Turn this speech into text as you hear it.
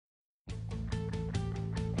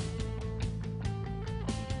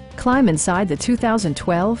climb inside the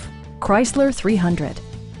 2012 Chrysler 300.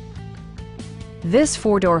 This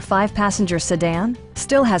four-door, five-passenger sedan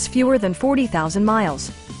still has fewer than 40,000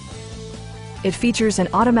 miles. It features an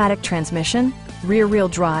automatic transmission, rear-wheel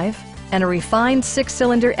drive, and a refined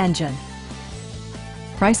six-cylinder engine.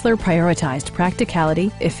 Chrysler prioritized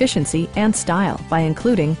practicality, efficiency, and style by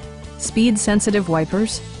including speed-sensitive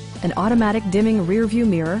wipers, an automatic dimming rear-view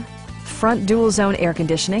mirror, front dual-zone air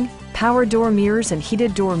conditioning, power door mirrors and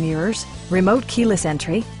heated door mirrors, remote keyless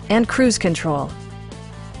entry, and cruise control.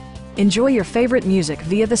 Enjoy your favorite music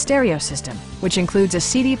via the stereo system, which includes a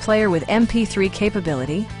CD player with MP3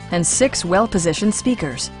 capability and 6 well-positioned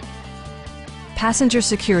speakers. Passenger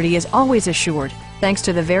security is always assured thanks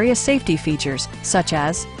to the various safety features such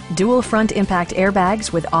as dual front impact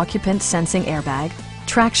airbags with occupant sensing airbag,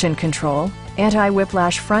 traction control,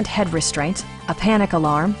 anti-whiplash front head restraints, a panic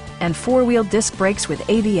alarm, and four-wheel disc brakes with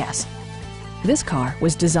ABS. This car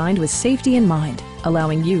was designed with safety in mind,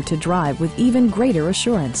 allowing you to drive with even greater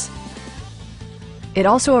assurance. It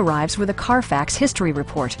also arrives with a Carfax history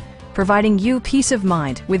report, providing you peace of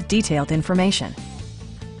mind with detailed information.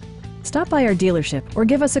 Stop by our dealership or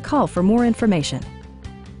give us a call for more information.